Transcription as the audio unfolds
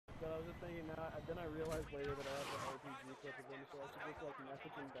thinking now, then I realized later that I have the RPG clip of them, so I should just like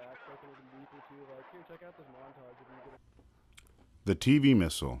message him back so I can like leave with you, like, here, check out this montage of you getting. The TV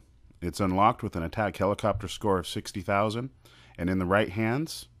missile. It's unlocked with an attack helicopter score of 60,000, and in the right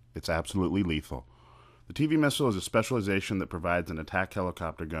hands, it's absolutely lethal. The TV missile is a specialization that provides an attack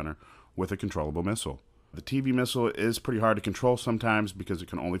helicopter gunner with a controllable missile. The TV missile is pretty hard to control sometimes because it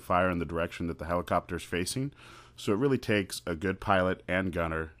can only fire in the direction that the helicopter is facing, so it really takes a good pilot and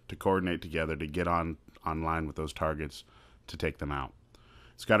gunner to coordinate together to get on line with those targets to take them out.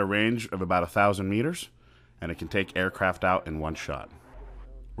 It's got a range of about 1,000 meters, and it can take aircraft out in one shot.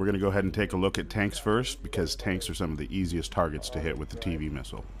 We're going to go ahead and take a look at tanks first because tanks are some of the easiest targets to hit with the TV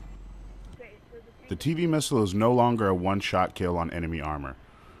missile. The TV missile is no longer a one-shot kill on enemy armor.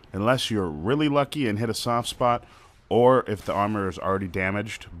 Unless you're really lucky and hit a soft spot, or if the armor is already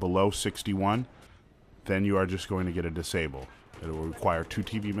damaged below 61, then you are just going to get a disable. It will require 2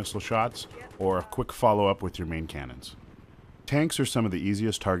 TV missile shots or a quick follow-up with your main cannons. Tanks are some of the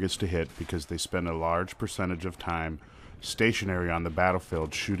easiest targets to hit because they spend a large percentage of time stationary on the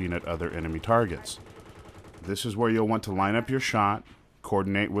battlefield shooting at other enemy targets. This is where you'll want to line up your shot,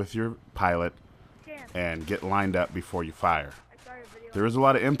 coordinate with your pilot, and get lined up before you fire. There is a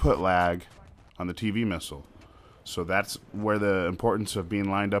lot of input lag on the TV missile, so that's where the importance of being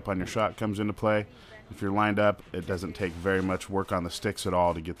lined up on your shot comes into play. If you're lined up, it doesn't take very much work on the sticks at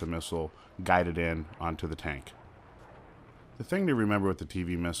all to get the missile guided in onto the tank. The thing to remember with the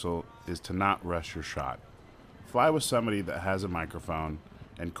TV missile is to not rush your shot. Fly with somebody that has a microphone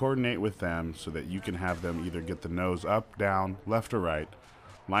and coordinate with them so that you can have them either get the nose up, down, left, or right,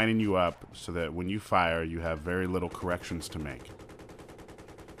 lining you up so that when you fire, you have very little corrections to make.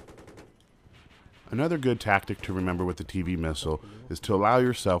 Another good tactic to remember with the TV missile is to allow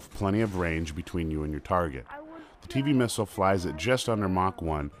yourself plenty of range between you and your target. The TV missile flies at just under Mach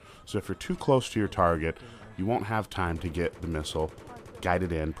 1, so if you're too close to your target, you won't have time to get the missile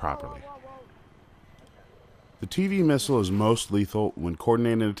guided in properly. The TV missile is most lethal when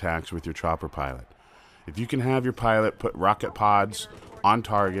coordinating attacks with your chopper pilot. If you can have your pilot put rocket pods on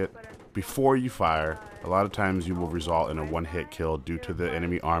target before you fire, a lot of times you will result in a one-hit kill due to the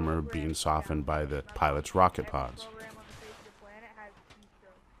enemy armor being softened by the pilot's rocket pods.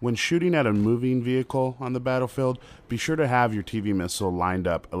 When shooting at a moving vehicle on the battlefield, be sure to have your TV missile lined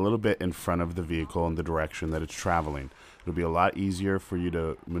up a little bit in front of the vehicle in the direction that it's traveling. It'll be a lot easier for you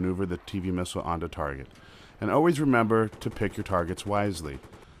to maneuver the TV missile onto target. And always remember to pick your targets wisely.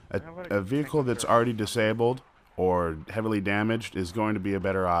 A vehicle that's already disabled or heavily damaged is going to be a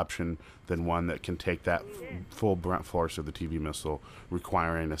better option than one that can take that full brunt force of the TV missile,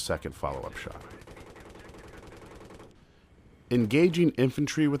 requiring a second follow-up shot. Engaging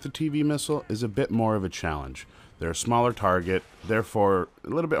infantry with the TV missile is a bit more of a challenge. They're a smaller target, therefore a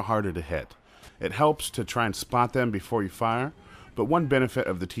little bit harder to hit. It helps to try and spot them before you fire, but one benefit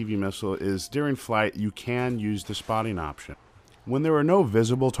of the TV missile is during flight you can use the spotting option. When there are no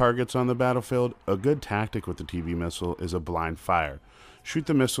visible targets on the battlefield, a good tactic with the TV missile is a blind fire. Shoot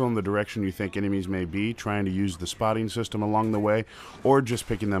the missile in the direction you think enemies may be, trying to use the spotting system along the way, or just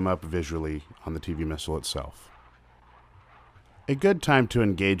picking them up visually on the TV missile itself. A good time to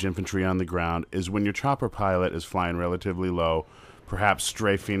engage infantry on the ground is when your chopper pilot is flying relatively low, perhaps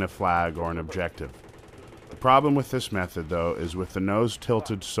strafing a flag or an objective. The problem with this method, though, is with the nose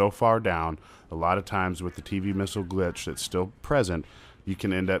tilted so far down, a lot of times with the TV missile glitch that's still present, you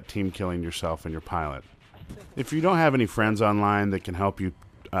can end up team killing yourself and your pilot. If you don't have any friends online that can help you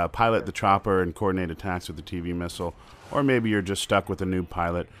pilot the chopper and coordinate attacks with the TV missile, or maybe you're just stuck with a new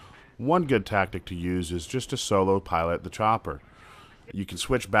pilot, one good tactic to use is just to solo pilot the chopper. You can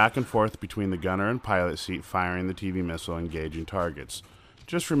switch back and forth between the gunner and pilot seat firing the TV missile, engaging targets.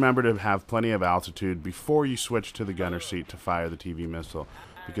 Just remember to have plenty of altitude before you switch to the gunner seat to fire the TV missile,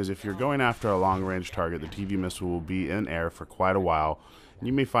 because if you're going after a long-range target, the TV missile will be in air for quite a while, and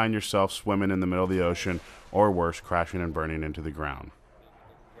you may find yourself swimming in the middle of the ocean, or worse, crashing and burning into the ground.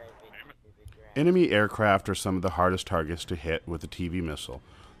 Enemy aircraft are some of the hardest targets to hit with the TV missile.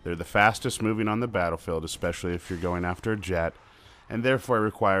 They're the fastest moving on the battlefield, especially if you're going after a jet, and therefore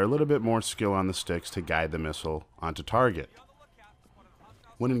require a little bit more skill on the sticks to guide the missile onto target.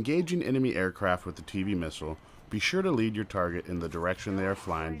 When engaging enemy aircraft with the TV missile, be sure to lead your target in the direction they are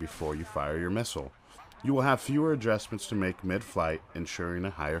flying before you fire your missile. You will have fewer adjustments to make mid-flight, ensuring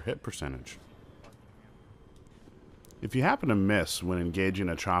a higher hit percentage. If you happen to miss when engaging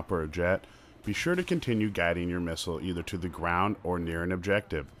a chopper or jet, be sure to continue guiding your missile either to the ground or near an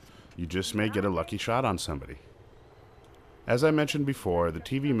objective. You just may get a lucky shot on somebody. As I mentioned before, the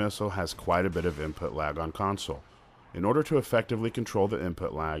TV missile has quite a bit of input lag on console. In order to effectively control the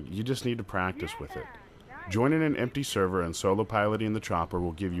input lag, you just need to practice with it. Joining an empty server and solo piloting the chopper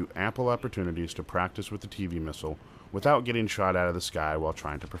will give you ample opportunities to practice with the TV missile without getting shot out of the sky while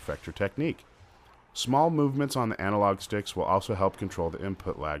trying to perfect your technique. Small movements on the analog sticks will also help control the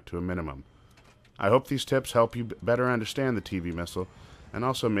input lag to a minimum. I hope these tips help you better understand the TV missile and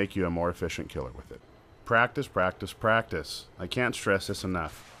also make you a more efficient killer with it. Practice, practice, practice. I can't stress this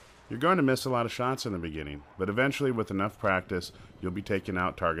enough. You're going to miss a lot of shots in the beginning, but eventually with enough practice, you'll be taking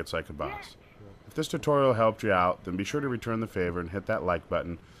out targets like a boss. If this tutorial helped you out, then be sure to return the favor and hit that like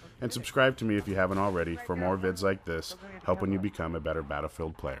button, and subscribe to me if you haven't already for more vids like this, helping you become a better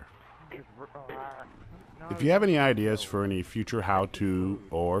Battlefield player. If you have any ideas for any future how-to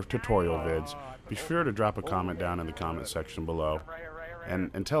or tutorial vids, be sure to drop a comment down in the comment section below.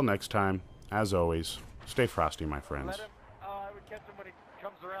 And until next time, as always, stay frosty, my friends. I would catch him when he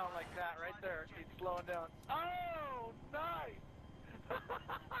comes around like that, right there. He's slowing down. Oh, nice!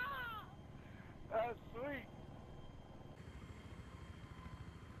 That's sweet.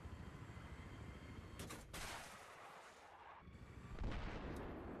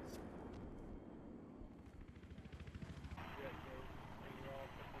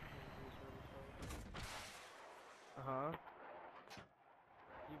 Uh-huh.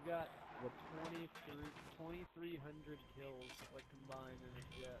 You've got, what, 2,300 kills, like, combined in a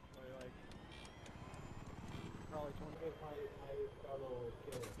jet, or, like, probably 20. My fellow